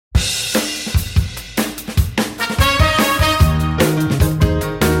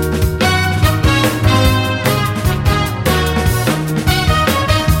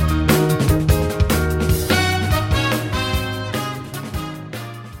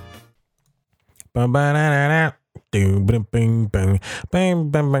Bang, bang, bang, bang, bang, bang, bang,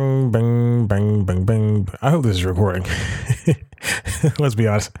 bang, bang, bang, bang, bang. I hope this is recording. Let's be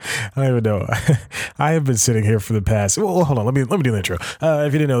honest. I don't even know. I have been sitting here for the past. Well, hold on. Let me do the intro.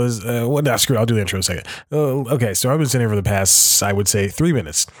 If you didn't know this, screw it. I'll do the intro in a second. Okay, so I've been sitting here for the past, I would say, 3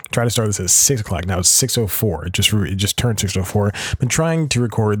 minutes. Trying to start this at 6 o'clock. Now it's 6:04. It just turned 6:04. Been trying to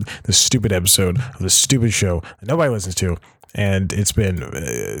record this stupid episode of this stupid show that nobody listens to. And it's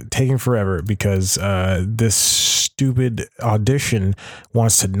been taking forever because this stupid audition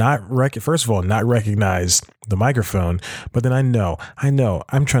wants to not recognize the microphone. But then I know,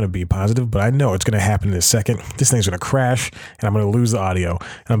 I'm trying to be positive, but I know it's going to happen in a second. This thing's going to crash and I'm going to lose the audio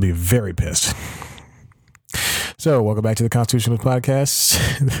and I'll be very pissed. So welcome back to the Constitutional Podcast.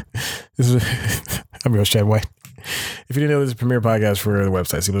 I'm your host, Chad White. If you didn't know, this is a premier podcast for the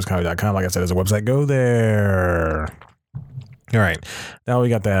website, cpluscomedy.com. Like I said, there's a website. Go there. All right, now we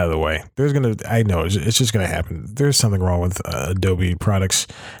got that out of the way. I know it's just gonna happen. There's something wrong with Adobe products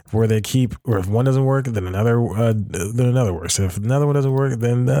where they keep, or if one doesn't work, then another works. If another one doesn't work,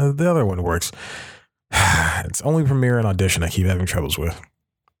 then the other one works. It's only Premiere and Audition I keep having troubles with.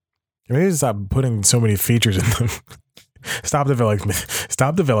 Maybe stop putting so many features in them. Stop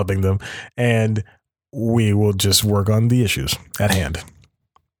developing them, and we will just work on the issues at hand.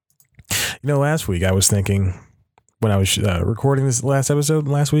 Last week I was thinking, when I was recording this last episode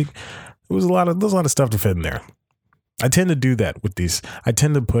last week, there's a lot of stuff to fit in there. I tend to do that with these. I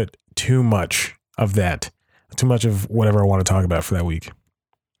tend to put too much of whatever I want to talk about for that week.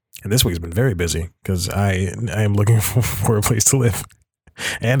 And this week's been very busy because I am looking for a place to live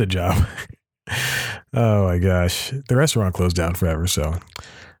and a job. Oh my gosh, the restaurant closed down forever, so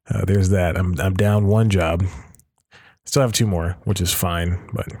there's that. I'm down one job. Still have two more, which is fine,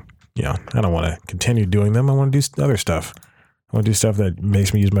 but I don't want to continue doing them. I want to do other stuff. I want to do stuff that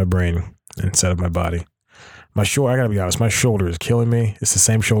makes me use my brain instead of my body. I got to be honest, my shoulder is killing me. It's the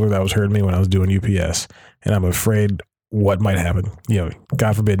same shoulder that was hurting me when I was doing UPS. And I'm afraid what might happen.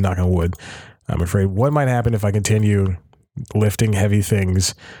 God forbid, knock on wood. I'm afraid what might happen if I continue lifting heavy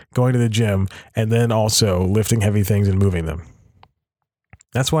things, going to the gym, and then also lifting heavy things and moving them.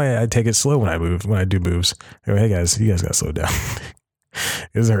 That's why I take it slow when I do moves. I go, hey guys, you guys got to slow down.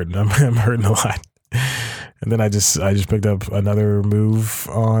 It's hurting. I'm hurting a lot. And then I just picked up another move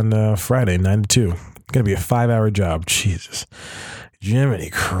on Friday, 9 to 2. It's going to be a 5-hour job. Jesus. Jiminy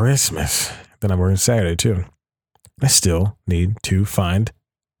Christmas. Then I'm working Saturday too. I still need to find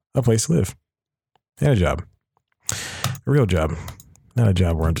a place to live. And a job. A real job. Not a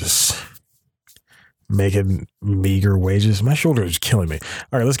job where I'm just making meager wages. My shoulder is killing me.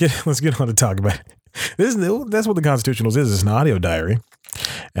 All right, let's get on to talk about it. That's what the Constitutionals is. It's an audio diary.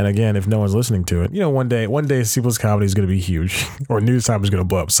 And again, if no one's listening to it, one day C Plus Comedy is going to be huge, or News Time is going to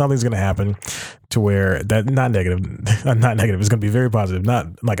blow up. Something's going to happen to where that not negative. It's going to be very positive. Not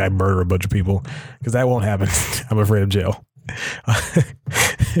like I murder a bunch of people, because that won't happen. I'm afraid of jail.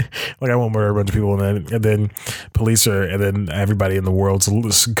 Like I won't murder a bunch of people, and then police and then everybody in the world's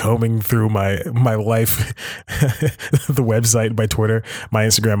combing through my life, the website, my Twitter, my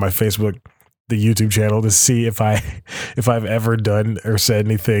Instagram, my Facebook, the YouTube channel, to see if I've ever done or said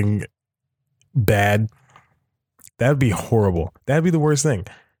anything bad. That'd be horrible. That'd be the worst thing.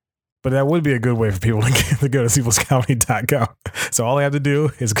 But that would be a good way for people to go to cpluscomedy.com. So all I have to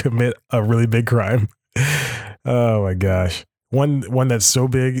do is commit a really big crime. Oh my gosh. One that's so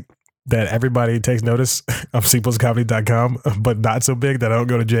big that everybody takes notice of cpluscomedy.com, but not so big that I don't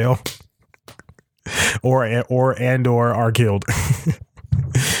go to jail or are killed.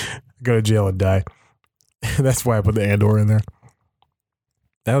 Go to jail and die. That's why I put the and/or in there.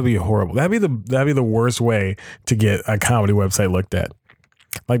 That would be horrible. That'd be the worst way to get a comedy website looked at.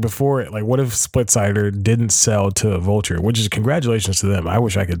 Like before, what if SplitSider didn't sell to Vulture? Which is congratulations to them. I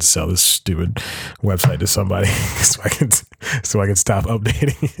wish I could sell this stupid website to somebody so I can stop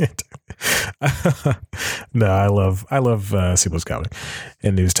updating it. No, I love C Plus Comedy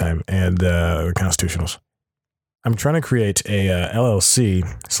and News Time and the Constitutionals. I'm trying to create a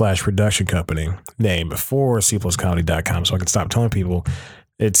LLC/production company name for cpluscomedy.com so I can stop telling people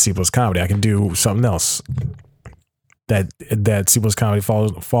it's C Plus Comedy. I can do something else that C Plus Comedy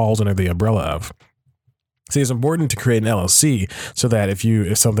falls under the umbrella of. See, it's important to create an LLC so that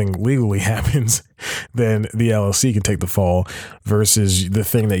if something legally happens, then the LLC can take the fall versus the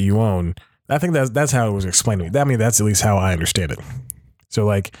thing that you own. I think that's how it was explained to me. I mean, that's at least how I understand it.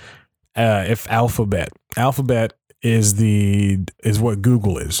 So if Alphabet is what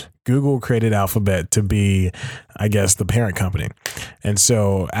Google is. Google created Alphabet to be, I guess, the parent company. And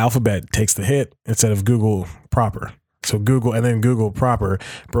so Alphabet takes the hit instead of Google proper. So Google, and then Google proper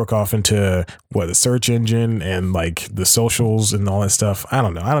broke off into the search engine and like the socials and all that stuff. I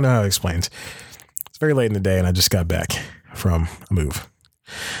don't know how it explains. It's very late in the day and I just got back from a move.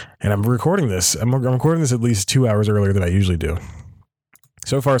 And I'm recording this. I'm recording this at least 2 hours earlier than I usually do.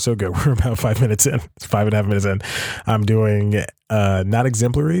 So far, so good. We're about 5 minutes in. It's 5.5 minutes in. I'm doing not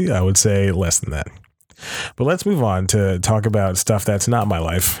exemplary. I would say less than that. But let's move on to talk about stuff that's not my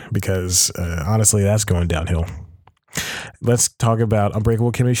life, because honestly, that's going downhill. Let's talk about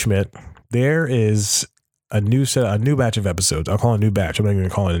Unbreakable Kimmy Schmidt. There is a new batch of episodes. I'll call it a new batch. I'm not even going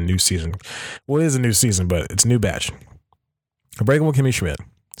to call it a new season. Well, it is a new season, but it's a new batch. Unbreakable Kimmy Schmidt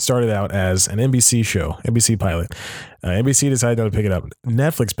started out as an NBC show, NBC pilot. NBC decided not to pick it up.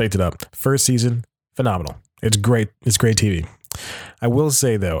 Netflix picked it up. First season, phenomenal. It's great. It's great TV. I will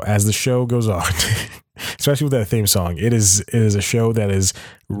say, though, as the show goes on, especially with that theme song, it is a show that is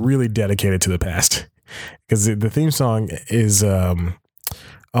really dedicated to the past. Because the theme song is, oh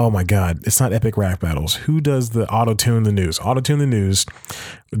my God, it's not Epic Rap Battles. Who does the Auto-Tune the News? Auto-Tune the News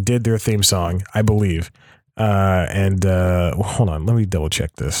did their theme song, I believe. Hold on, let me double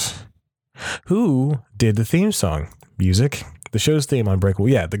check this. Who did the theme song? Music? The show's theme on Unbreakable.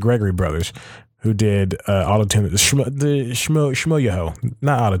 Yeah, the Gregory Brothers, who did Auto-Tune, the Shmo-Yo-Ho.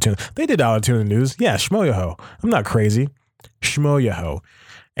 Not Auto-Tune. They did Auto-Tune the News. Yeah, Shmo-Yo-Ho. I'm not crazy. Shmo-Yo-Ho.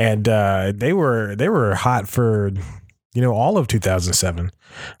 And they were hot for, all of 2007.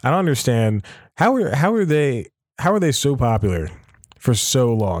 I don't understand how are they so popular for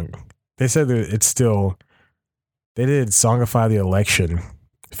so long? They said that it's still. They did Songify the Election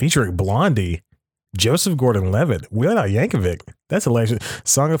featuring Blondie, Joseph Gordon-Levitt, Weird Yankovic. That's election.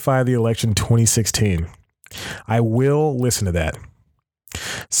 Songify the Election 2016. I will listen to that.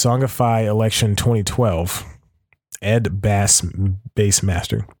 Songify Election 2012. Ed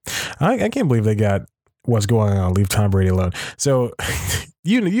Bassmaster. I can't believe they got What's Going On. Leave Tom Brady alone. So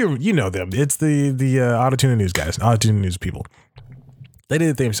you know them. It's the Auto-Tune News guys, Auto-Tune News people. They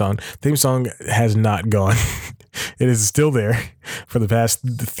did the theme song. Theme song has not gone. It is still there for the past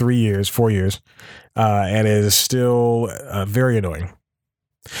 4 years, and it is still very annoying.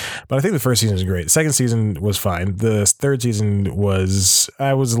 But I think the first season is great. The second season was fine. The third season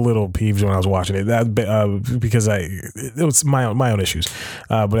I was a little peeved when I was watching it because it was my own issues.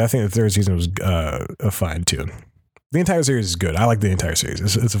 But I think the third season was fine too. The entire series is good. I like the entire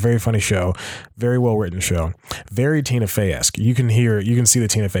series. It's a very funny show, very well written show, very Tina Fey-esque. You can see the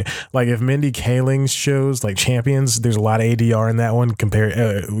Tina Fey. Like if Mindy Kaling's shows like Champions, there's a lot of ADR in that one compared,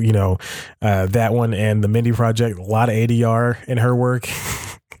 that one and the Mindy Project, a lot of ADR in her work.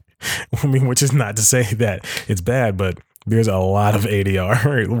 I mean, which is not to say that it's bad, but there's a lot of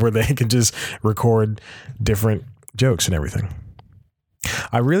ADR where they can just record different jokes and everything.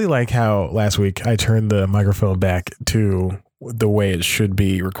 I really like how last week I turned the microphone back to the way it should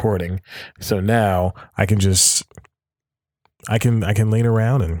be recording. So now I can lean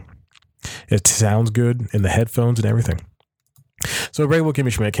around and it sounds good in the headphones and everything. So Unbreakable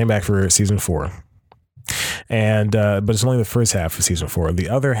Kimmy Schmidt came back for season 4. And but it's only the first half of season 4. The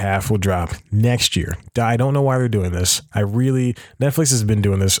other half will drop next year. I don't know why they're doing this. Netflix has been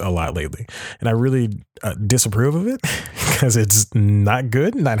doing this a lot lately, and I really disapprove of it because it's not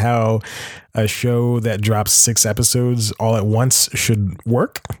good. Not how a show that drops 6 episodes all at once should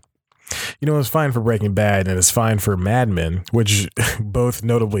work. It's fine for Breaking Bad and it's fine for Mad Men, which both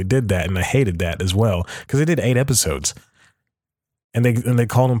notably did that, and I hated that as well because they did 8 episodes. And they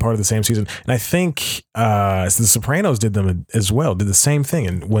called them part of the same season. And I think The Sopranos did them as well, did the same thing.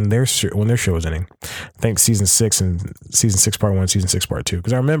 And when their show was ending, I think season 6 part 1, season 6 part 2.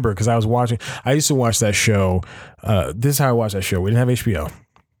 Because I remember, I used to watch that show. This is how I watched that show. We didn't have HBO.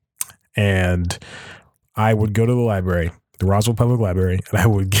 And I would go to the library, the Roswell Public Library,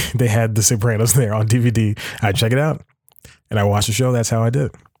 and they had The Sopranos there on DVD. I'd check it out and I watched the show. That's how I did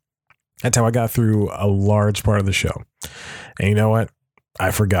it. That's how I got through a large part of the show. And you know what?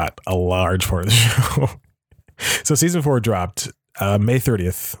 I forgot a large part of the show. So season 4 dropped May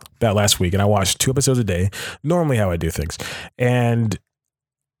 30th, that last week, and I watched 2 episodes a day, normally how I do things. And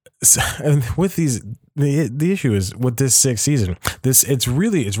with these, the issue is with this 6th season, it's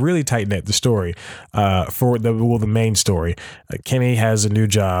really tight knit, the story, for the main story. Kimmy has a new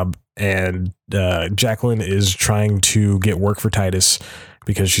job, and Jacqueline is trying to get work for Titus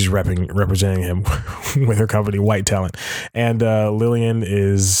because she's representing him with her company, White Talent. And Lillian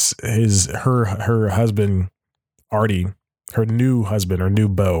is her husband, Artie, her new husband or new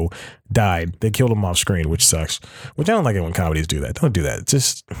beau, died. They killed him off screen, which sucks. Which I don't like it when comedies do that. Don't do that.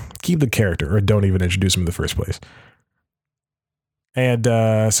 Just keep the character or don't even introduce him in the first place. And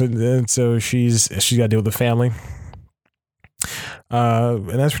so she's got to deal with the family. And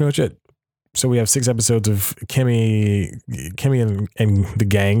that's pretty much it. So we have 6 episodes of Kimmy and the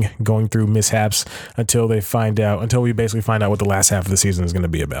gang going through mishaps until we basically find out what the last half of the season is going to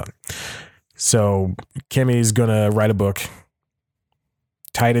be about. So Kimmy's going to write a book.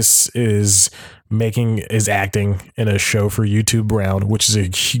 Titus is acting in a show for YouTube Brown, which is a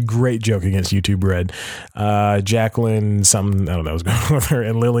great joke against YouTube Red. Jacqueline, something, I don't know what's going on with her,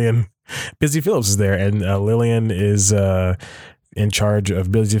 and Lillian, Busy Phillips is there, and Lillian is in charge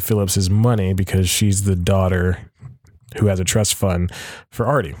of Busy Phillips's money because she's the daughter who has a trust fund for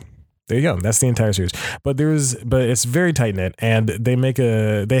Artie. There you go. That's the entire series. But it's very tight knit, and they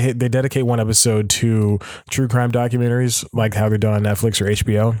they dedicate one episode to true crime documentaries, like how they're done on Netflix or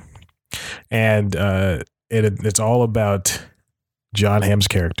HBO, and it's all about John Hamm's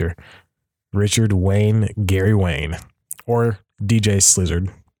character, Richard Wayne Gary Wayne, or DJ Slizzard.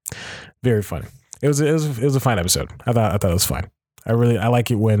 Very funny. It was a fine episode. I thought it was fine. I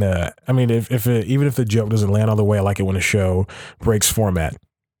like it when even if the joke doesn't land all the way, I like it when a show breaks format.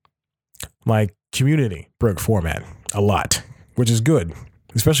 Like Community broke format a lot, which is good,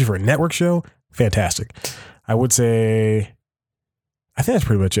 especially for a network show. Fantastic. I would say, I think that's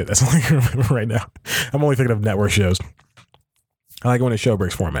pretty much it. That's all I can remember right now. I'm only thinking of network shows. I like when a show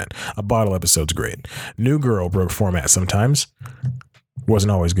breaks format. A bottle episode's great. New Girl broke format sometimes. Wasn't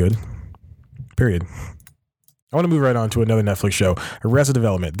always good. Period. I want to move right on to another Netflix show, Arrested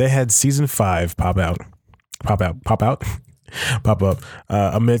Development. They had season 5 pop up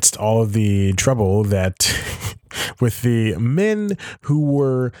amidst all of the trouble that with the men who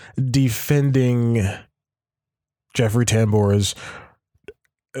were defending Jeffrey Tambor's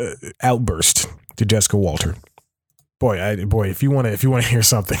outburst to Jessica Walter. Boy, if you want to hear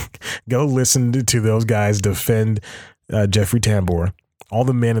something, go listen to those guys defend Jeffrey Tambor. All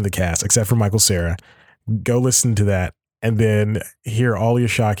the men in the cast, except for Michael Cera. Go listen to that, and then hear Alia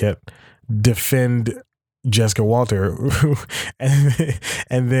Shawkat defend Jessica Walter,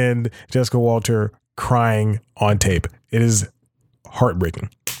 and then Jessica Walter crying on tape. It is heartbreaking.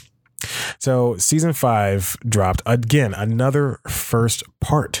 So season 5 dropped again, another first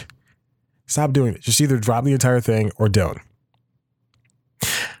part. Stop doing it. Just either drop the entire thing or don't.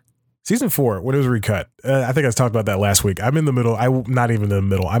 Season 4, when it was recut, I think I talked about that last week. I'm in the middle. Not even in the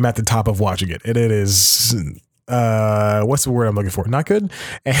middle. I'm at the top of watching it. And it is, what's the word I'm looking for? Not good.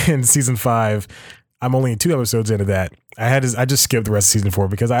 And season 5, I'm only 2 episodes into that. I just skipped the rest of season 4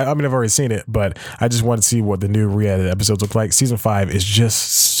 because I've already seen it, but I just want to see what the new re-edited episodes look like. Season 5 is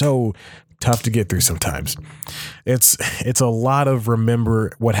just so tough to get through sometimes. It's a lot of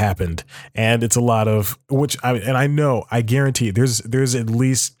remember what happened, and it's a lot of I guarantee there's at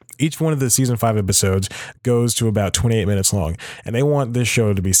least each one of the season 5 episodes goes to about 28 minutes long, and they want this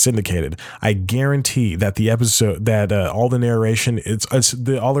show to be syndicated. I guarantee that the episode that all the narration,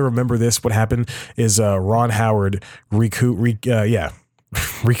 all I remember what happened is Ron Howard recouping,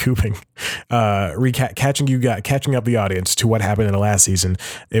 catching up the audience to what happened in the last season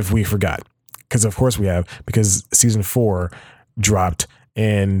if we forgot, because of course we have, because season 4 dropped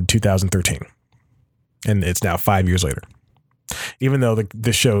in 2013, and it's now 5 years later. Even though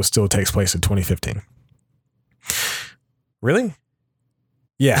the show still takes place in 2015. Really?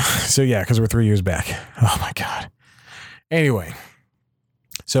 Yeah. So yeah, because we're 3 years back. Oh my God. Anyway,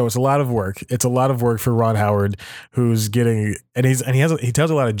 so it's a lot of work. It's a lot of work for Ron Howard, who's getting, he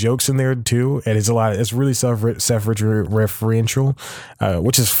tells a lot of jokes in there too, and it's really self-referential,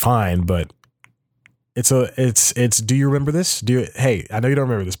 which is fine, but it's do you remember this? Hey, I know you don't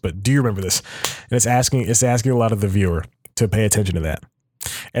remember this, but do you remember this? And it's asking a lot of the viewer to pay attention to that.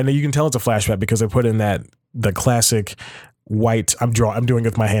 And then you can tell it's a flashback because they put in the classic white, I'm doing it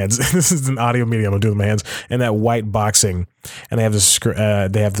with my hands. This is an audio medium. I'm doing it with my hands, and that white boxing, and they have the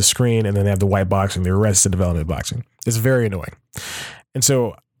screen, and then they have the white boxing, the Arrested Development boxing. It's very annoying. And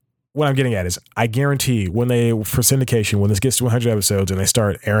so what I'm getting at is, I guarantee for syndication, when this gets to 100 episodes and they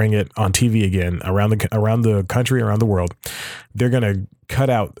start airing it on TV again around the country, around the world, they're going to cut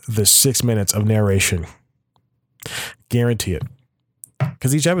out the 6 minutes of narration. Guarantee it.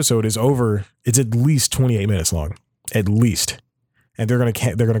 Because each episode it's at least 28 minutes long. At least. And they're gonna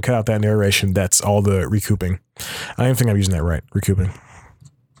cut out that narration. That's all the recouping. I don't even think I'm using that right. Recouping.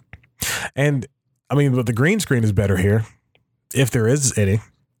 And I mean, but the green screen is better here, if there is any.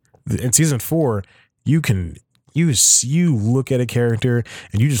 In season 4, you look at a character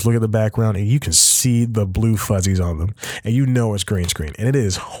and you just look at the background and you can see the blue fuzzies on them, and you know it's green screen. And it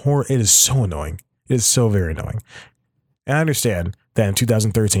is so annoying. It is so very annoying. And I understand that in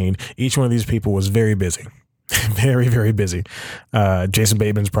 2013, each one of these people was very busy. Very, very busy. Jason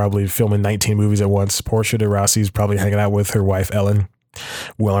Bateman's probably filming 19 movies at once. Portia de Rossi's probably hanging out with her wife, Ellen.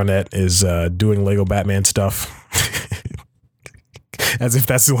 Will Arnett is doing Lego Batman stuff. As if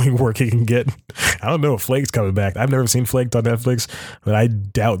that's the only work he can get. I don't know if Flake's coming back. I've never seen Flake on Netflix, but I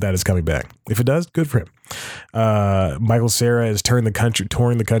doubt that is coming back. If it does, good for him. Michael Cera is touring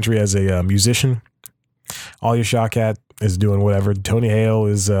the country as a musician. Alia Shawkat is doing whatever. Tony Hale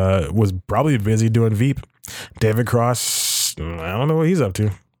was probably busy doing Veep. David Cross, I don't know what he's up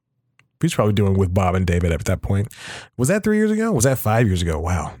to. He's probably doing With Bob and David at that point. Was that 3 years ago? Was that 5 years ago?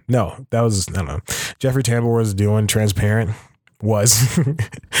 Wow. No, that was, I don't know. Jeffrey Tambor was doing Transparent. Was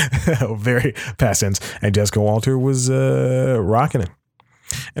very past tense. And Jessica Walter was rocking it.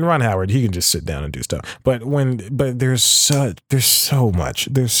 And Ron Howard, he can just sit down and do stuff. But there's so much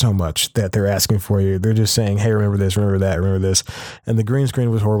that they're asking for you. They're just saying, hey, remember this, remember that, remember this. And the green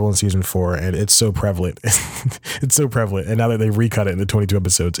screen was horrible in season 4, and it's so prevalent. It's so prevalent. And now that they recut it into 22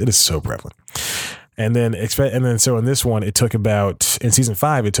 episodes, it is so prevalent. And then so in this one, in season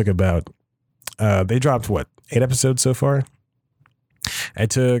 5, it took about they dropped 8 episodes so far. It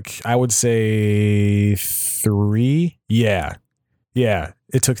took, I would say 3. Yeah.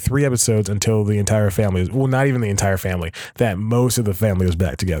 It took 3 episodes until the entire family not even the entire family, that most of the family was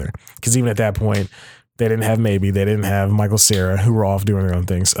back together. Because even at that point, they didn't have they didn't have Michael Cera, who were off doing their own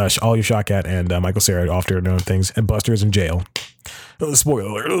things. Alia Shawkat and Michael Cera off doing their own things. And Buster's in jail.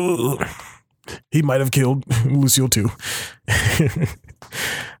 Spoiler alert. He might have killed Lucille too.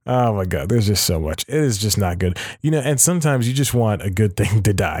 Oh my God, there's just so much. It is just not good. And sometimes you just want a good thing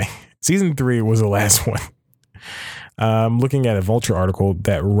to die. Season 3 was the last one. I'm looking at a Vulture article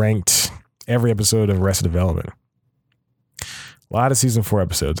that ranked every episode of Arrested Development. A lot of season 4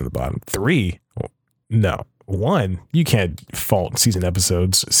 episodes in the bottom. 3? No. 1? You can't fault season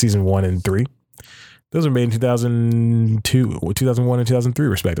episodes, season 1 and 3. Those were made in 2002, 2001 and 2003,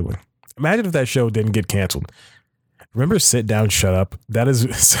 respectively. Imagine if that show didn't get canceled. Remember Sit Down, Shut Up? That is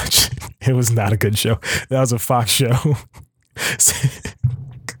it was not a good show. That was a Fox show.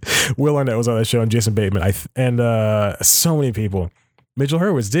 Will Arnett was on that show, and Jason Bateman. And so many people. Mitchell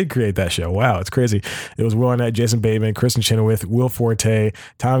Hurwitz did create that show. Wow, it's crazy. It was Will Arnett, Jason Bateman, Kristen Chenoweth, Will Forte,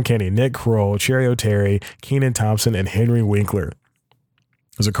 Tom Kenny, Nick Kroll, Cherry O'Terry, Kenan Thompson, and Henry Winkler.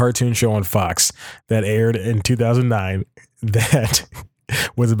 It was a cartoon show on Fox that aired in 2009 that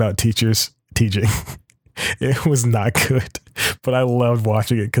was about teachers teaching. It was not good, but I loved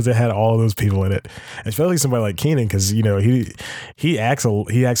watching it because it had all of those people in it, especially somebody like Kenan, because he acts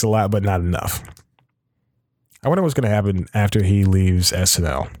a lot, but not enough. I wonder what's going to happen after he leaves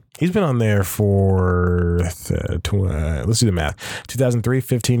SNL. He's been on there for let's do the math. 2003,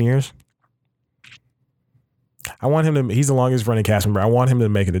 15 years. I want him to. He's the longest running cast member. I want him to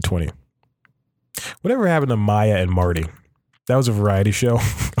make it to 20. Whatever happened to Maya and Marty? That was a variety show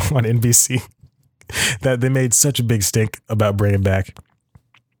on NBC. That they made such a big stink about bringing back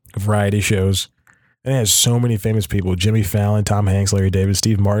variety shows. And it has so many famous people. Jimmy Fallon, Tom Hanks, Larry David,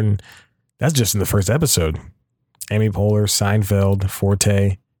 Steve Martin. That's just in the first episode. Amy Poehler, Seinfeld,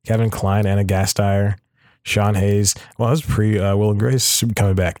 Forte, Kevin Kline, Anna Gasteyer, Sean Hayes. Well, that was pre Will and Grace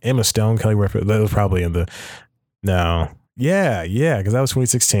coming back. Emma Stone, Kelly Ripa. That was probably in the... No. Yeah, because that was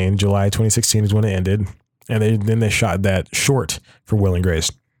 2016. July 2016 is when it ended. And then they shot that short for Will and Grace.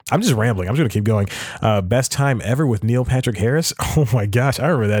 I'm just rambling. I'm just going to keep going. Best Time Ever with Neil Patrick Harris. Oh my gosh. I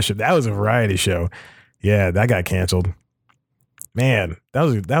remember that shit. That was a variety show. Yeah, that got canceled. Man,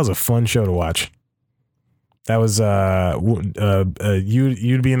 that was a fun show to watch. That was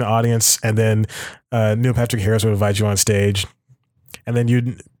you'd be in the audience, and then Neil Patrick Harris would invite you on stage, and then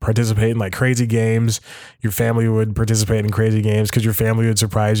you'd participate in like crazy games. Your family would participate in crazy games because your family would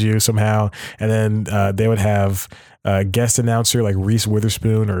surprise you somehow, and then they would have a guest announcer like Reese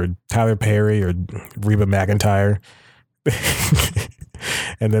Witherspoon or Tyler Perry or Reba McEntire.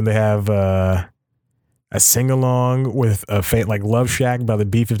 And then they have a sing-along with a like Love Shack by the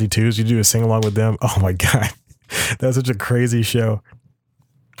B-52s. You do a sing-along with them. Oh my God. That was such a crazy show.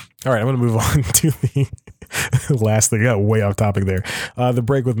 All right, I'm going to move on to the last thing. I got way off topic there. The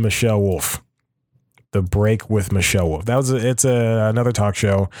Break with Michelle Wolf. The Break with Michelle Wolf. It's another talk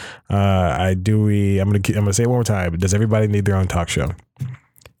show. I'm gonna say it one more time. Does everybody need their own talk show?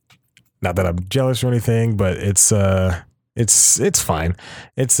 Not that I'm jealous or anything, but it's fine.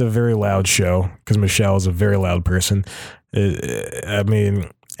 It's a very loud show because Michelle is a very loud person. I mean,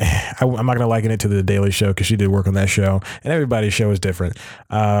 I'm not going to liken it to the Daily Show because she did work on that show, and everybody's show is different.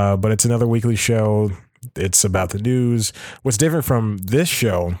 But it's another weekly show. It's about the news. What's different from this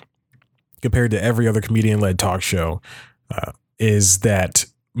show compared to every other comedian-led talk show is that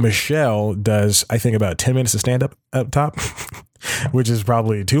Michelle does, I think, about 10 minutes of stand up top, which is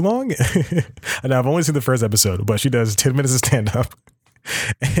probably too long. And I've only seen the first episode, but she does 10 minutes of stand up,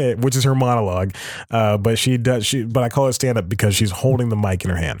 which is her monologue. But I call it stand up because she's holding the mic in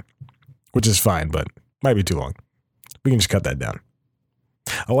her hand, which is fine, but might be too long. We can just cut that down.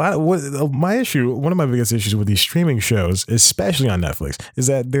 One of my biggest issues with these streaming shows, especially on Netflix, is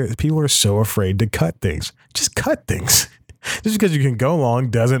that people are so afraid to cut things. Just cut things. Just because you can go long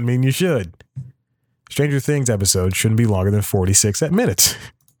doesn't mean you should. Stranger Things episodes shouldn't be longer than 46 minutes.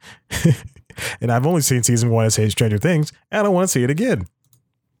 And I've only seen season 1 of Stranger Things, and I don't want to see it again.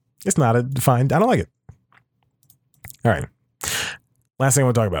 It's not I don't like it. All right. Last thing I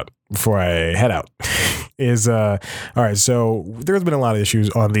want to talk about before I head out is, all right, so there's been a lot of issues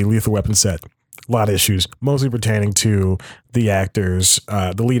on the Lethal Weapon set. A lot of issues, mostly pertaining to the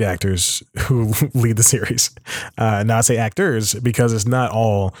lead actors who lead the series. Now I say actors because it's not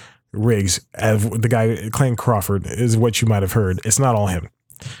all Riggs. The guy, Clayne Crawford, is what you might have heard. It's not all him.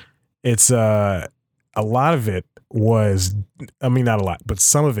 It's a lot of it was, I mean, not a lot, but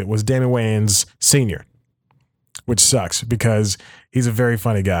some of it was Damon Wayans Sr., which sucks because he's a very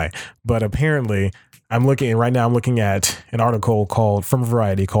funny guy. But apparently, right now I'm looking at an article from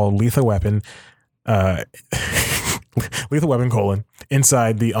Variety called Lethal Weapon, Lethal Weapon: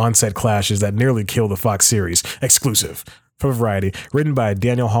 Inside the On-Set Clashes That Nearly Killed the Fox Series, exclusive from Variety, written by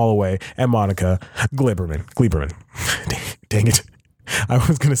Daniel Holloway and Monica Gleberman. Dang it. I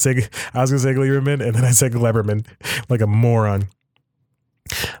was gonna say Gleberman, and then I said Gleberman like a moron.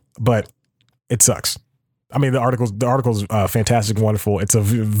 But it sucks. I mean, the article's fantastic, wonderful. It's a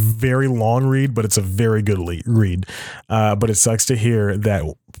very long read, but it's a very good read. But it sucks to hear that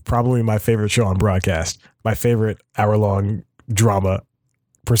probably my favorite show on broadcast, my favorite hour-long drama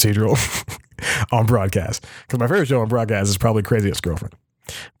procedural on broadcast, because my favorite show on broadcast is probably Crazy Ex-Girlfriend,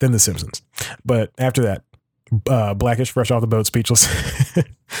 then The Simpsons. But after that, Blackish, Fresh Off the Boat, Speechless.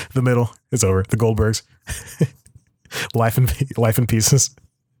 The Middle is over. The Goldbergs. Life in Pieces.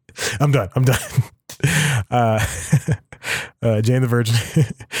 I'm done. Jane the Virgin.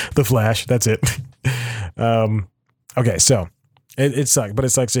 The Flash. That's it. Okay, so it sucks, but it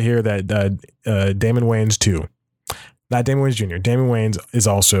sucks to hear that Damon Wayans too. Not Damon Wayans Jr. Damon Wayans is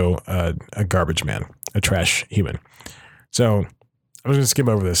also a garbage man, a trash human. So I'm just going to skim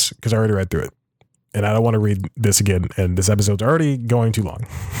over this because I already read through it. And I don't want to read this again. And this episode's already going too long.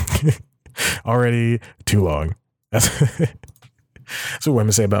 Already too long. That's what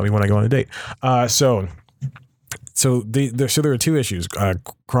women say about me when I go on a date. So there are two issues.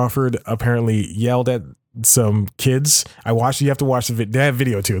 Crawford apparently yelled at some kids. You have to watch the video. They have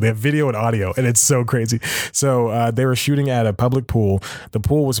video too. They have video and audio, and it's so crazy. So they were shooting at a public pool. The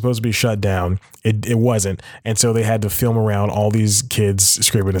pool was supposed to be shut down. It wasn't. And so they had to film around all these kids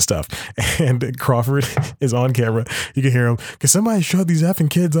screaming and stuff. And Crawford is on camera. You can hear him. Can somebody shut these effing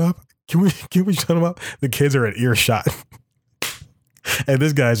kids up? Can we shut them up? The kids are at earshot. And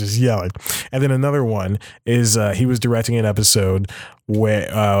this guy's just yelling. And then another one is he was directing an episode where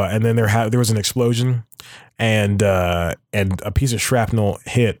and then there was an explosion and a piece of shrapnel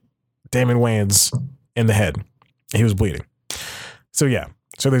hit Damon Wayans in the head. He was bleeding. So yeah,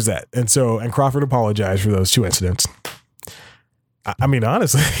 so there's that. And Crawford apologized for those two incidents. I mean,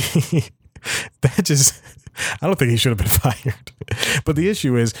 honestly, I don't think he should have been fired. But the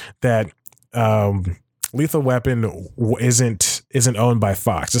issue is that Lethal Weapon isn't owned by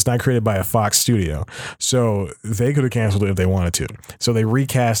Fox. It's not created by a Fox studio. So they could have canceled it if they wanted to. So they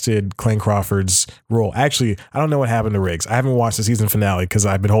recasted Clayne Crawford's role. Actually, I don't know what happened to Riggs. I haven't watched the season finale because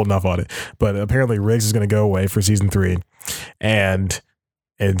I've been holding off on it. But apparently Riggs is going to go away for season 3. And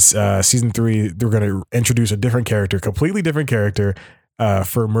it's season 3, they're going to introduce a completely different character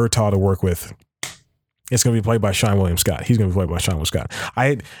for Murtaugh to work with. It's going to be played by Sean William Scott. He's going to be played by Sean William Scott.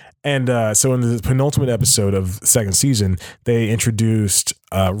 So in the penultimate episode of the second season, they introduced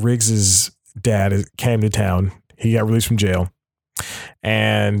Riggs's dad came to town. He got released from jail.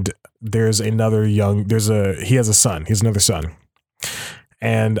 And there's he has a son. He has another son.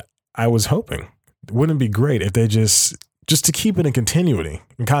 And I was hoping, wouldn't it be great if they just to keep it in continuity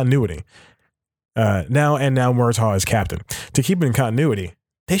now Murtaugh is captain. To keep it in continuity,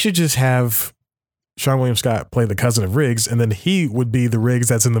 they should just have Sean William Scott play the cousin of Riggs, and then he would be the Riggs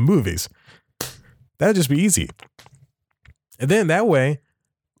that's in the movies. That'd just be easy. And then that way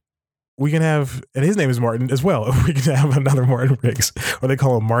we can have, and his name is Martin as well. We can have another Martin Riggs, or they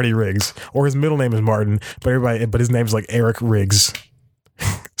call him Marty Riggs, or his middle name is Martin, but his name's like Eric Riggs,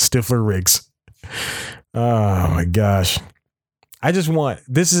 Stifler Riggs. Oh my gosh. I just want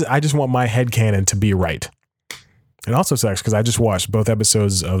my headcanon to be right. It also sucks because I just watched both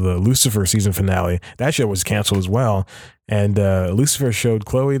episodes of the Lucifer season finale. That show was canceled as well. And Lucifer showed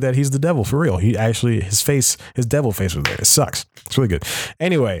Chloe that he's the devil for real. He actually, his devil face was there. It sucks. It's really good.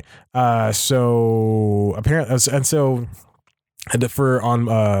 Anyway, so apparently, and so for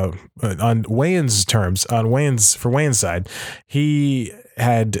on Wayne's terms, for Wayne's side, he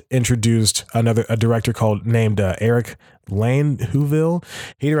had introduced a director named Eric Lane Whoville.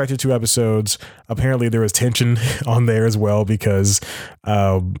 He directed 2 episodes. Apparently there was tension on there as well because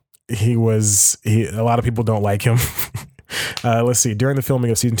a lot of people don't like him. Let's see. During the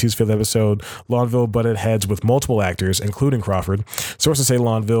filming of season 2's 5th episode, Lawnville butted heads with multiple actors, including Crawford. Sources say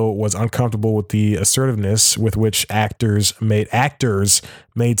Lawnville was uncomfortable with the assertiveness with which actors made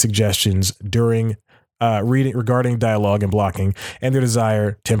suggestions during reading regarding dialogue and blocking, and their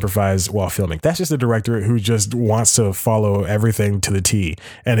desire to improvise while filming. That's just a director who just wants to follow everything to the T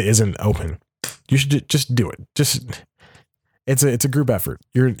and it isn't open. You should just do it. It's a group effort.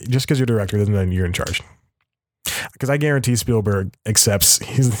 Just because you're a director doesn't mean you're in charge. Because I guarantee Spielberg accepts.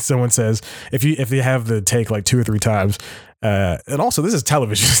 Someone says if you have the take like 2 or 3 times, and also this is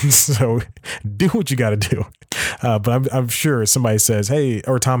television, so do what you got to do. But I'm sure somebody says, hey,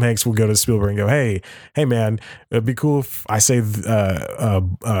 or Tom Hanks will go to Spielberg and go, hey man, it'd be cool if I say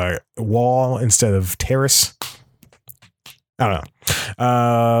wall instead of terrace. I don't know.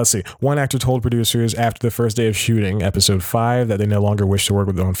 Let's see. One actor told producers after the first day of shooting episode 5 that they no longer wish to work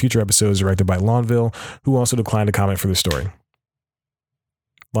with on future episodes directed by Lawnville, who also declined to comment for the story.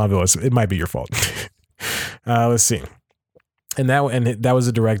 Lawnville, it might be your fault. Let's see. And that was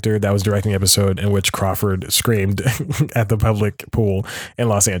the director that was directing the episode in which Crawford screamed at the public pool in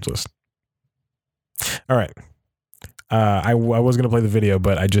Los Angeles. All right. I was going to play the video,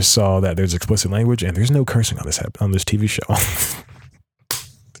 but I just saw that there's explicit language and there's no cursing on this TV show.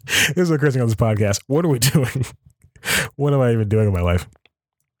 There's no cursing on this podcast. What are we doing? What am I even doing in my life?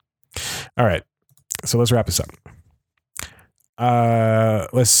 All right. So let's wrap this up.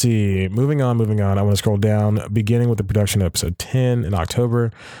 Let's see. Moving on. I want to scroll down, beginning with the production of episode 10 in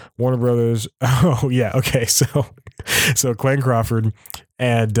October. Warner Brothers. Oh, yeah. Okay. So Clayton Crawford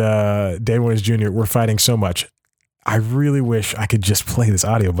and Damon Wayans Jr. were fighting so much. I really wish I could just play this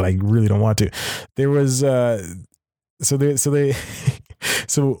audio, but I really don't want to. There was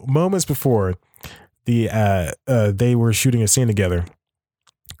so moments before they were shooting a scene together.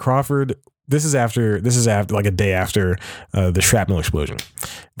 Crawford. This is after like a day after the shrapnel explosion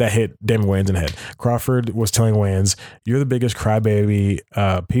that hit Damon Wayans in the head. Crawford was telling Wayans, "You're the biggest crybaby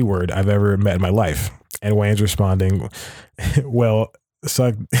P word I've ever met in my life," and Wayans responding, "Well,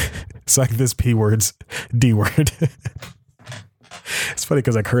 suck this P word's D word." It's funny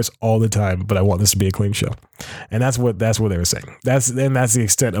because I curse all the time, but I want this to be a clean show, and that's what they were saying. That's the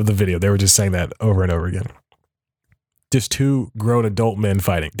extent of the video. They were just saying that over and over again. Just 2 grown adult men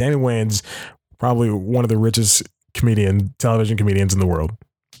fighting. Damon Wayans, probably one of the richest television comedians in the world.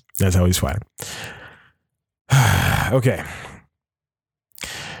 That's how he's fighting. Okay.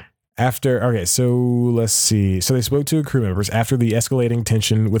 So let's see. So they spoke to crew members after the escalating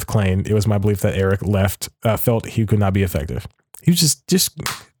tension with Klain. It was my belief that Eric felt he could not be effective. He was just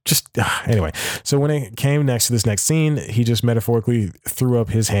anyway. So when it came next to this next scene, he just metaphorically threw up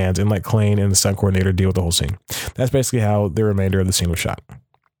his hands and let Klain and the stunt coordinator deal with the whole scene. That's basically how the remainder of the scene was shot.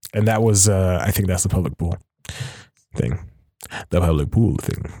 And that was, I think that's the public pool thing.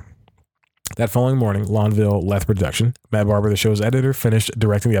 That following morning, Lawnville left production. Matt Barber, the show's editor, finished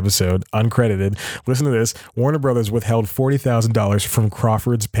directing the episode, uncredited. Listen to this. Warner Brothers withheld $40,000 from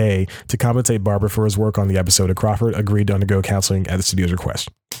Crawford's pay to compensate Barber for his work on the episode, and Crawford agreed to undergo counseling at the studio's request.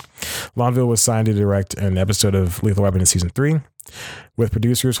 Lawnville was signed to direct an episode of Lethal Weapon in season 3, with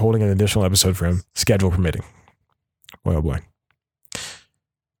producers holding an additional episode for him, schedule permitting. Oh boy.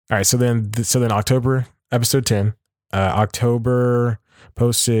 All right, so then October, episode 10, October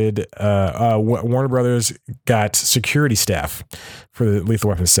posted, Warner Brothers got security staff for the Lethal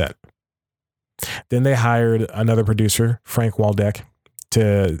Weapon set. Then they hired another producer, Frank Waldeck,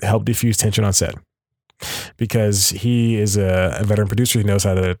 to help diffuse tension on set, because he is a veteran producer. He knows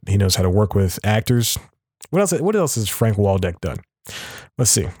how to work with actors. What else has Frank Waldeck done?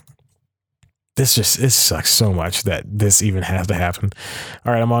 Let's see. It sucks so much that this even has to happen.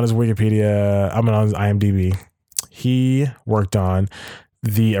 All right, I'm on his Wikipedia. I'm on his IMDb. He worked on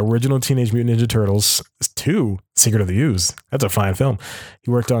the original Teenage Mutant Ninja Turtles 2, Secret of the Ooze. That's a fine film.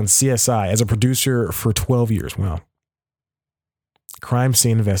 He worked on CSI as a producer for 12 years. Wow. Crime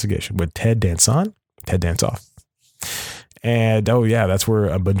Scene Investigation with Ted Danson. And oh yeah, that's where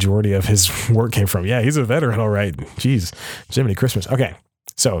a majority of his work came from. Yeah, he's a veteran, all right. Jeez, Jiminy Christmas. Okay,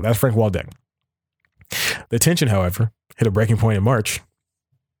 so that's Frank Waldeck. The tension, however, hit a breaking point in March.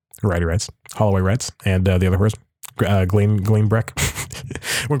 Righty Reds, Holloway Reds, and the other person, Glenn Breck.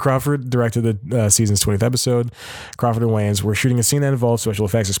 When Crawford directed the season's 20th episode, Crawford and Wayans were shooting a scene that involved special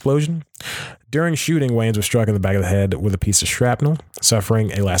effects explosion. During shooting, Wayans was struck in the back of the head with a piece of shrapnel,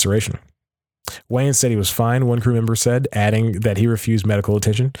 suffering a laceration. Wayans said he was fine, one crew member said, adding that he refused medical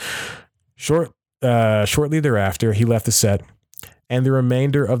attention. Shortly thereafter, he left the set, and the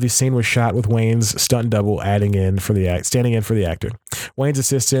remainder of the scene was shot with Wayne's stunt double standing in for the actor. Wayne's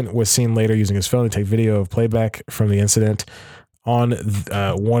assistant was seen later using his phone to take video of playback from the incident on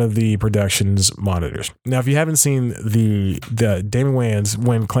one of the production's monitors. Now, if you haven't seen the Damon Wayans,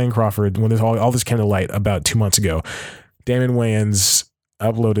 when Clayne Crawford, when all this came to light about 2 months ago, Damon Wayans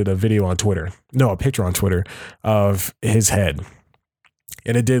uploaded a picture on Twitter of his head.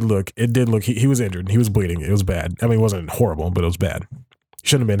 And it did look, he was injured. He was bleeding. It was bad. I mean, it wasn't horrible, but it was bad.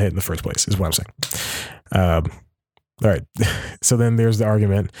 Shouldn't have been hit in the first place, is what I'm saying. All right. So then there's the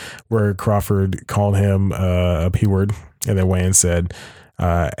argument where Crawford called him a P word. And then Wayne said,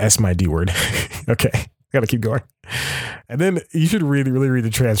 S my D word. Okay. Got to keep going. And then you should really read the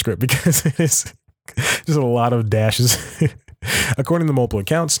transcript because it is just a lot of dashes. According to multiple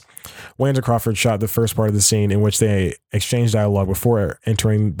accounts, Wayans and Crawford shot the first part of the scene in which they exchanged dialogue before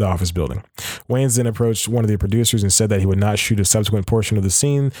entering the office building. Wayans then approached one of the producers and said that he would not shoot a subsequent portion of the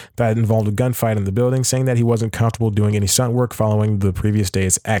scene that involved a gunfight in the building, saying that he wasn't comfortable doing any stunt work following the previous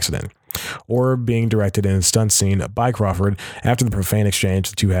day's accident, or being directed in a stunt scene by Crawford after the profane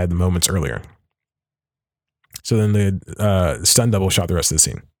exchange the two had moments earlier. So then the stunt double shot the rest of the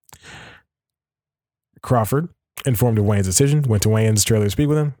scene. Crawford, informed of Wayans' decision, went to Wayans' trailer to speak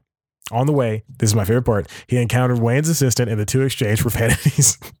with him. On the way, this is my favorite part, he encountered Wayans' assistant and the two exchanged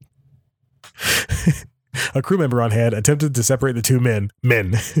profanities. A crew member on hand attempted to separate the two men.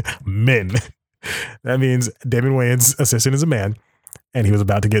 That means Damon Wayans' assistant is a man, and he was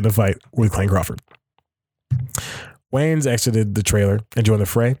about to get in a fight with Clayne Crawford. Wayans exited the trailer and joined the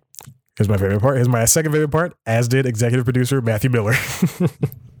fray. Here's my favorite part. Here's my second favorite part, as did executive producer Matthew Miller.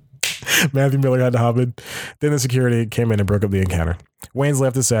 Matthew Miller had to hop in. Then the security came in and broke up the encounter. Wayans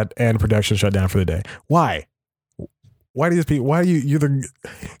left the set and production shut down for the day. Why? Why do these people? You're the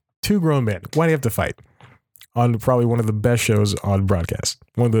two grown men. Why do you have to fight on probably one of the best shows on broadcast?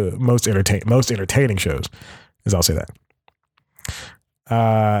 One of the most entertaining shows, as I'll say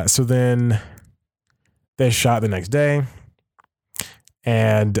that. So then they shot the next day,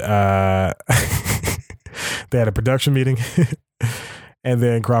 and they had a production meeting. And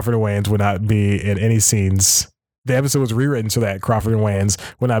then Crawford and Wayans would not be in any scenes. The episode was rewritten so that Crawford and Wayans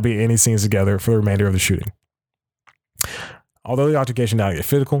would not be in any scenes together for the remainder of the shooting. Although the altercation did not get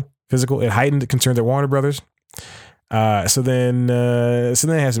physical, it heightened concerns at Warner Brothers. So then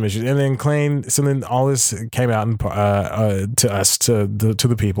they had some issues, and then Clayne. So then all this came out to us, to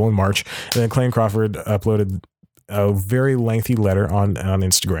the people in March, and then Clayne Crawford uploaded a very lengthy letter on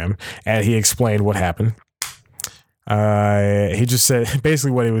Instagram, and he explained what happened. He just said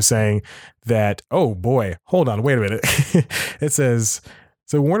basically what he was saying, that, oh boy, hold on, wait a minute. It says,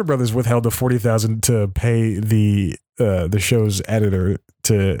 so Warner Brothers withheld the $40,000 to pay the show's editor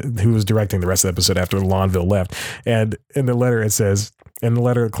who was directing the rest of the episode after Lonville left. And in the letter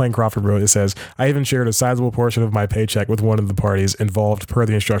Clayne Crawford wrote, it says, I even shared a sizable portion of my paycheck with one of the parties involved per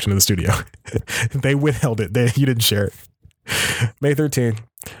the instruction of the studio. They withheld it. You didn't share it. May 13th,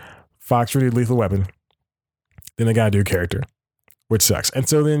 Fox renewed Lethal Weapon. Then they got to do character, which sucks. And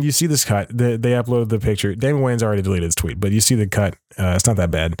so then you see this cut. They uploaded the picture. Damon Wayans already deleted his tweet, but you see the cut. It's not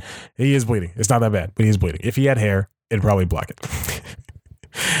that bad. He is bleeding. It's not that bad, but he is bleeding. If he had hair, it'd probably block it.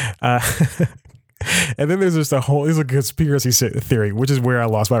 And then there's just there's a conspiracy theory, which is where I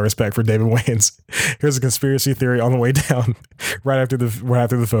lost my respect for Damon Wayans. Here's a conspiracy theory on the way down, right after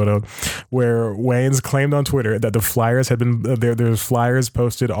the photo, where Wayans claimed on Twitter that the flyers had been there's flyers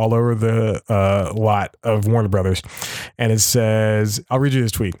posted all over the lot of Warner Brothers, and it says, I'll read you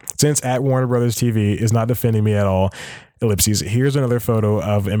this tweet. Since at Warner Brothers TV is not defending me at all, ellipses, here's another photo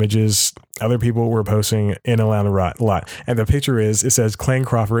of images other people were posting in and around the lot. And the picture it says Clayne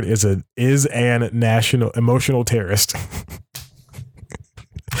Crawford is an national emotional terrorist.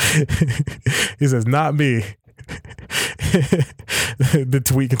 He says, not me. The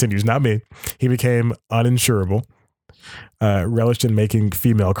tweet continues, not me. He became uninsurable, relished in making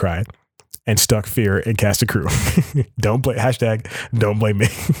female cry, and stuck fear in cast a crew. Don't blame me.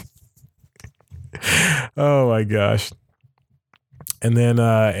 Oh my gosh. And then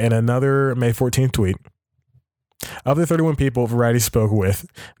in another May 14th tweet, of the 31 people Variety spoke with,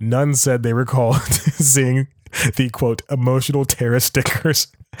 none said they recalled seeing the, quote, emotional terrorist stickers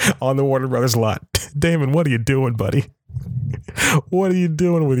on the Warner Brothers lot. Damon, what are you doing, buddy? What are you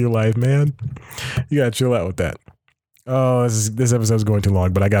doing with your life, man? You gotta chill out with that. Oh, this episode's going too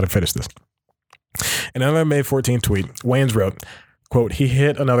long, but I gotta finish this. In another May 14th tweet, Wayans wrote, quote, he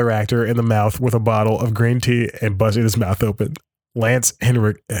hit another actor in the mouth with a bottle of green tea and busted his mouth open. Lance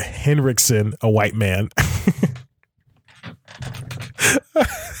Henriksen, a white man.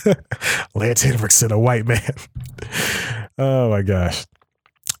 Lance Henriksen, a white man. Oh my gosh.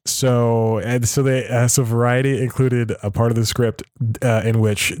 So Variety included a part of the script in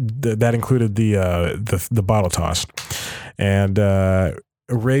which that included the bottle toss, and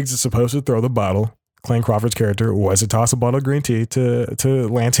Riggs is supposed to throw the bottle. Clayne Crawford's character was to toss a bottle of green tea to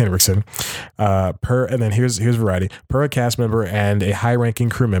Lance Henriksen. And then here's Variety. Per a cast member and a high-ranking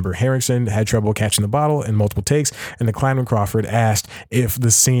crew member, Henriksen had trouble catching the bottle in multiple takes, and declined when Crawford asked if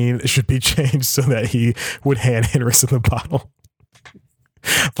the scene should be changed so that he would hand Henriksen the bottle.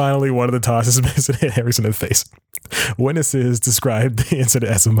 Finally, one of the tosses missed and hit Henriksen in the face. Witnesses described the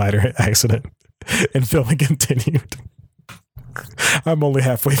incident as a minor accident, and filming continued. I'm only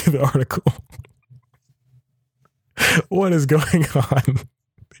halfway through the article. What is going on?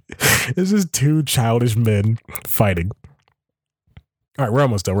 It's just two childish men fighting. All right, we're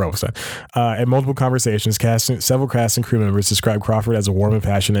almost done. In multiple conversations, several cast and crew members described Crawford as warm and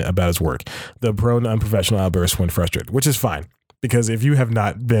passionate about his work. The prone to unprofessional outbursts when frustrated, which is fine. Because if you have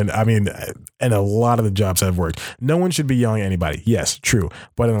not been, in a lot of the jobs I've worked, no one should be yelling at anybody. Yes, true.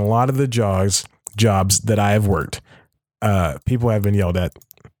 But in a lot of the jobs that I have worked, people have been yelled at.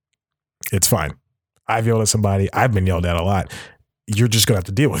 It's fine. I've yelled at somebody. I've been yelled at a lot. You're just going to have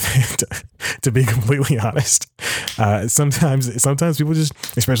to deal with it, to be completely honest. Sometimes people just,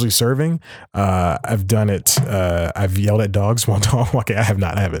 especially serving, I've done it. I've yelled at dogs one time. Okay, I haven't.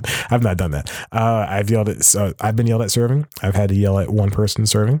 I've not done that. I've been yelled at serving. I've had to yell at one person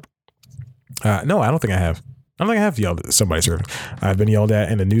serving. No, I don't think I have. I don't think I have yelled at somebody serving. I've been yelled at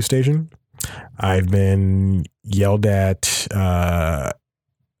in a news station. I've been yelled at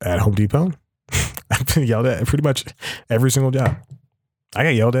Home Depot. I've been yelled at pretty much every single job. I got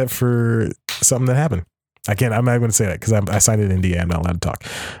yelled at for something that happened. I'm not going to say that because I signed an NDA. I'm not allowed to talk.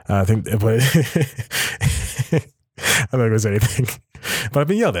 I think, but I'm not going to say anything. But I've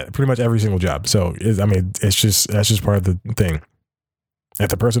been yelled at pretty much every single job. So that's just part of the thing. If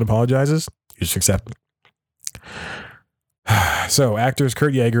the person apologizes, you just accept it. So, actors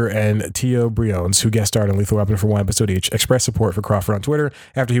Kurt Yeager and Tio Briones, who guest starred in Lethal Weapon for one episode each, expressed support for Crawford on Twitter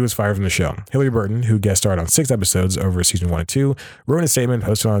after he was fired from the show. Hilary Burton, who guest starred on 6 episodes over season 1 and 2, wrote in a statement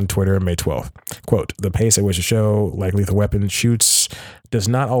posted on Twitter May 12th. Quote, the pace at which a show like Lethal Weapon shoots does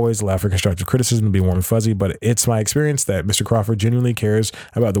not always allow for constructive criticism to be warm and fuzzy, but it's my experience that Mr. Crawford genuinely cares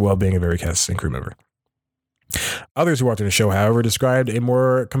about the well-being of every cast and crew member. Others who worked in the show, however, described a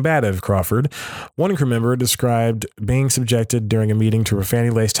more combative Crawford. One crew member described being subjected during a meeting to a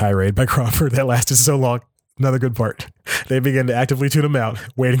fanny-laced tirade by Crawford that lasted so long. Another good part. They began to actively tune him out,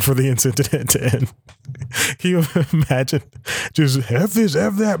 waiting for the incident to end. Can you imagine? Just F this,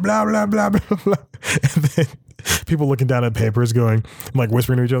 F that, blah, blah, blah, blah, blah. And then people looking down at papers going, like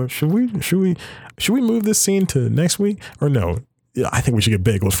whispering to each other, should we move this scene to next week? Or no? Yeah, I think we should get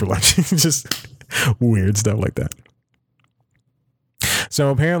bagels for lunch. Just weird stuff like that. So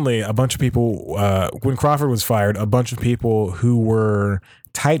apparently a bunch of people, when Crawford was fired, a bunch of people who were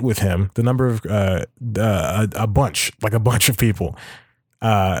tight with him, the number of, a bunch of people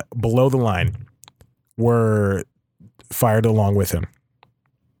below the line were fired along with him.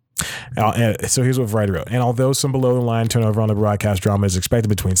 So here's what Variety wrote. And although some below the line turnover on the broadcast drama is expected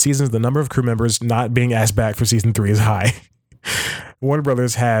between seasons, the number of crew members not being asked back for season 3 is high. Warner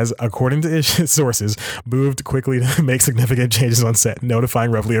Brothers has, according to sources, moved quickly to make significant changes on set,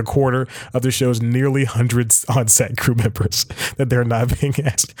 notifying roughly a quarter of the show's nearly hundreds on-set crew members that they're not being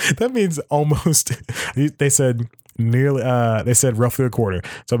asked. That means almost, they said roughly a quarter.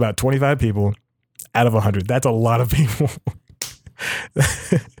 So about 25 people out of 100. That's a lot of people.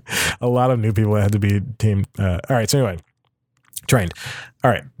 A lot of new people that have to be teamed. All right. So anyway, trained.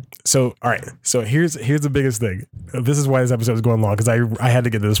 All right. So here's the biggest thing. This is why this episode is going long, because I had to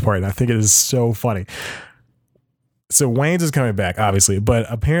get to this part, and I think it is so funny. So Wayans is coming back, obviously, but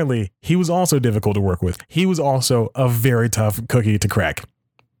apparently he was also difficult to work with. He was also a very tough cookie to crack.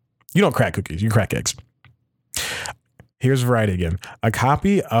 You don't crack cookies, you crack eggs. Here's Variety again. A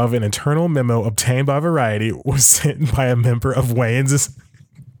copy of an internal memo obtained by Variety was sent by a member of Wayans'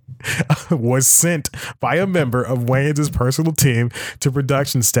 personal team to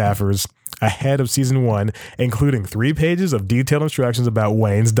production staffers ahead of season 1, including 3 pages of detailed instructions about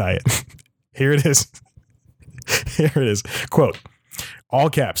Wayne's diet. Here it is. Quote, All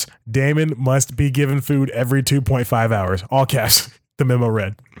caps. Damon must be given food every 2.5 hours. All caps. The memo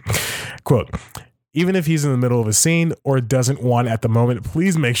read. Quote, even if he's in the middle of a scene or doesn't want at the moment,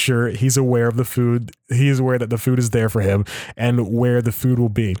 please make sure he's aware of the food. He is aware that the food is there for him and where the food will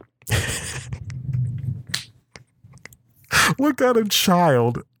be. What kind of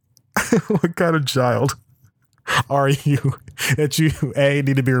child? What kind of child are you that you, A,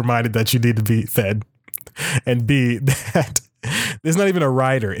 need to be reminded that you need to be fed, and B, that there's not even a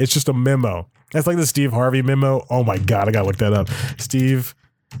writer. It's just a memo. That's like the Steve Harvey memo. Oh my God, I gotta look that up. Steve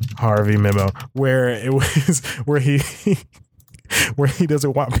Harvey memo, where it was where he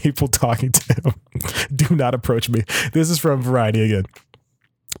doesn't want people talking to him. Do not approach me. This is from Variety again.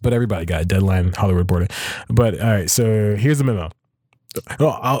 But everybody got a Deadline, Hollywood Reporter. But all right, so here's the memo.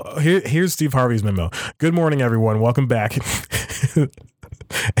 Here's Steve Harvey's memo. Good morning, everyone. Welcome back.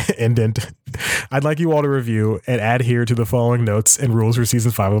 Indent. I'd like you all to review and adhere to the following notes and rules for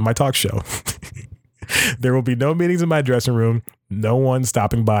season 5 of my talk show. There will be no meetings in my dressing room. No one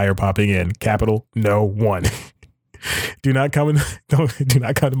stopping by or popping in. Capital, no one. Do not come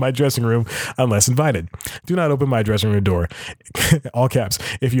to my dressing room unless invited. Do not open my dressing room door. All caps.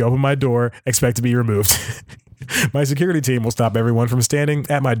 If you open my door, expect to be removed. My security team will stop everyone from standing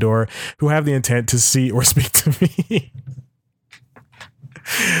at my door who have the intent to see or speak to me.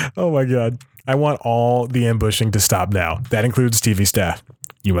 Oh my God. I want all the ambushing to stop now. That includes TV staff.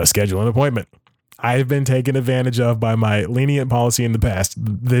 You must schedule an appointment. I've been taken advantage of by my lenient policy in the past.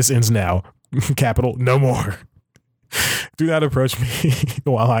 This ends now. Capital, no more. Do not approach me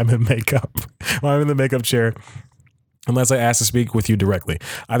while I'm in makeup. While I'm in the makeup chair, unless I ask to speak with you directly.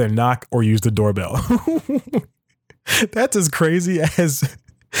 Either knock or use the doorbell. That's as crazy as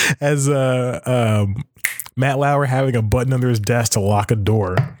Matt Lauer having a button under his desk to lock a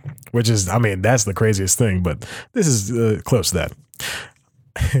door, which is, I mean, that's the craziest thing, but this is close to that.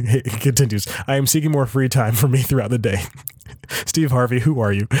 It continues. I am seeking more free time for me throughout the day. Steve Harvey, who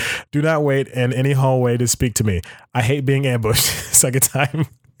are you? Do not wait in any hallway to speak to me. I hate being ambushed. Second time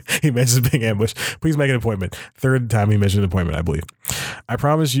he mentions being ambushed. Please make an appointment. Third time he mentioned an appointment, I believe. I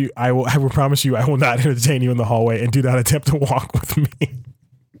promise you, I will promise you I will not entertain you in the hallway, and do not attempt to walk with me.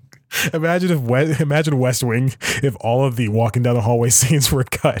 Imagine West Wing if all of the walking down the hallway scenes were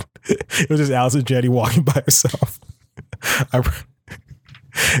cut. It was just Allison Janney walking by herself.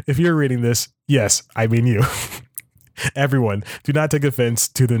 If you're reading this, yes, I mean you. Everyone, do not take offense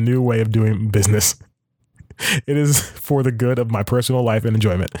to the new way of doing business. It is for the good of my personal life and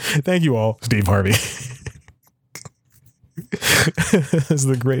enjoyment. Thank you all, Steve Harvey. This is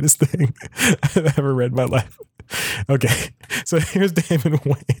the greatest thing I've ever read in my life. Okay, so here's Damon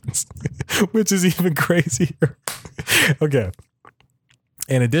Wayans, which is even crazier. Okay.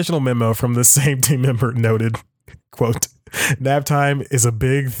 An additional memo from the same team member noted, quote, nap time is a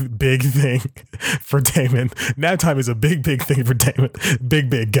big thing for Damon. Nap time is a big thing for Damon.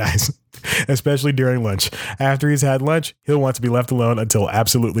 Big, guys. Especially during lunch. After he's had lunch, he'll want to be left alone until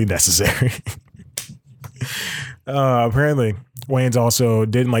absolutely necessary. Apparently, Wayans also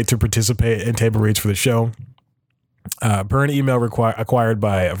didn't like to participate in table reads for the show. Per an email acquired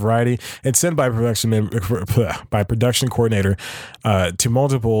by Variety and sent by production coordinator to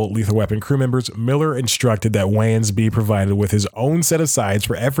multiple Lethal Weapon crew members, Miller instructed that Wayans be provided with his own set of sides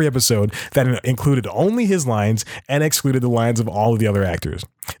for every episode that included only his lines and excluded the lines of all of the other actors.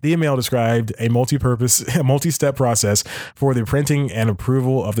 The email described a multi-step process for the printing and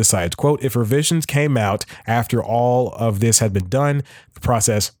approval of the sides. Quote, if revisions came out after all of this had been done, the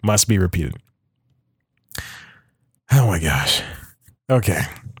process must be repeated. Oh my gosh. Okay.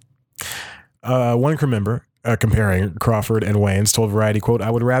 One crew member, comparing Crawford and Wayans, told Variety, quote,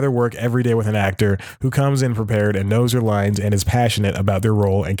 I would rather work every day with an actor who comes in prepared and knows their lines and is passionate about their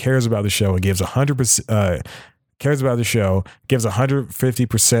role and cares about the show and gives 100%, gives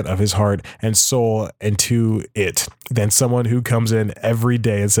 150% of his heart and soul into it than someone who comes in every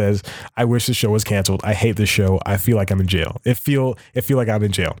day and says, I wish the show was canceled. I hate the show. I feel like I'm in jail. It feel like I'm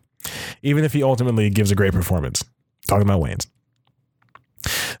in jail. Even if he ultimately gives a great performance. Talking about Wayans.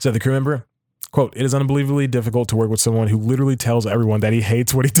 So the crew member, quote, it is unbelievably difficult to work with someone who literally tells everyone that he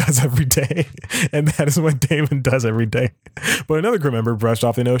hates what he does every day. And that is what Damon does every day. But another crew member brushed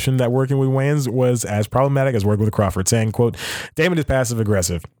off the notion that working with Wayans was as problematic as working with Crawford, saying, quote, Damon is passive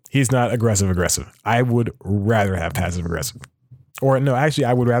aggressive. He's not aggressive. I would rather have passive aggressive. Or no, actually,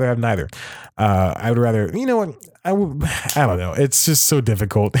 I would rather have neither. I would rather, you know what? I don't know. It's just so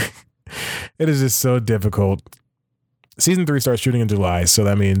difficult. It is just so difficult. Season 3 starts shooting in July, so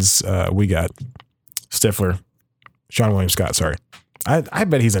that means we got Stifler, Sean William Scott, sorry. I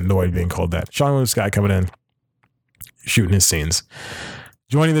bet he's annoyed being called that. Sean William Scott coming in, shooting his scenes.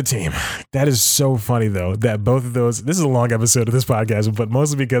 Joining the team. That is so funny, though, that both of those, this is a long episode of this podcast, but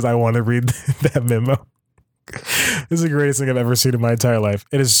mostly because I want to read that memo. This is the greatest thing I've ever seen in my entire life.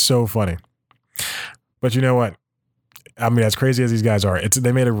 It is so funny. But you know what? I mean, as crazy as these guys are,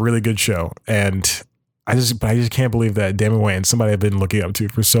 they made a really good show. And I just can't believe that Damon Wayans, somebody I've been looking up to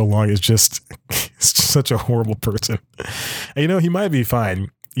for so long, is just such a horrible person. And, he might be fine,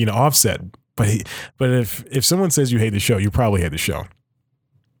 Offset. But if someone says you hate the show, you probably hate the show.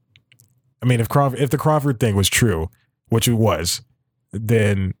 I mean, if the Crawford thing was true, which it was,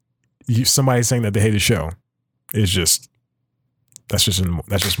 then somebody saying that they hate the show is that's just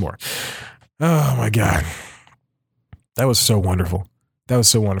more. Oh my God, that was so wonderful. That was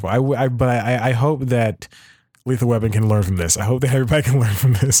so wonderful. I hope that Lethal Weapon can learn from this. I hope that everybody can learn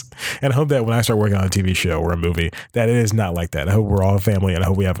from this, and I hope that when I start working on a TV show or a movie, that it is not like that. I hope we're all a family, and I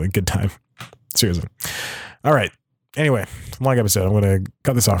hope we have a good time. Seriously. All right. Anyway, long episode. I'm going to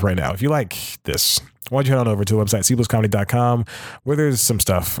cut this off right now. If you like this, why don't you head on over to the website, cpluscomedy.com, where there's some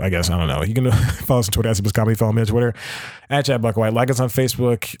stuff, I guess. I don't know. You can follow us on Twitter, @cpluscomedy. Follow me on Twitter, @ChatBuckWhite. Like us on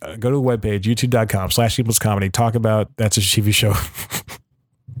Facebook. Go to the webpage, youtube.com/cpluscomedy. Talk about That's a TV Show.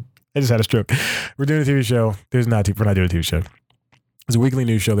 I just had a stroke. We're doing a TV show. We're not doing a TV show. It's a weekly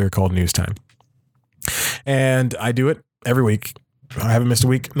news show there called News Time. And I do it every week. I haven't missed a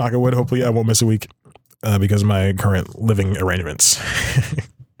week. Knock on wood. Hopefully I won't miss a week. Because of my current living arrangements.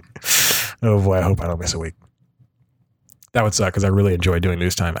 Oh boy, I hope I don't miss a week. That would suck because I really enjoy doing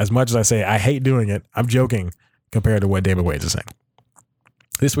News Time. As much as I say I hate doing it, I'm joking compared to what Damon Wayans is saying.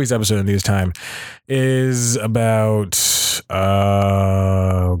 This week's episode of News Time is about,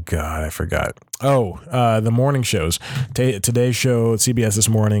 oh God, I forgot. The morning shows. Today's Show, CBS This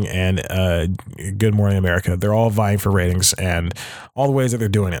Morning, and Good Morning America. They're all vying for ratings and all the ways that they're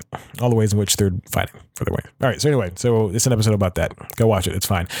doing it. All the ways in which they're fighting for their way. All right, so anyway, it's an episode about that. Go watch it. It's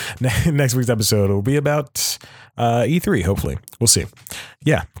fine. Next week's episode will be about E3, hopefully. We'll see.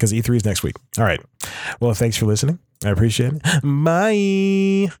 Yeah, because E3 is next week. All right. Well, thanks for listening. I appreciate it.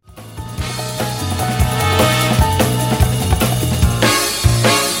 Bye.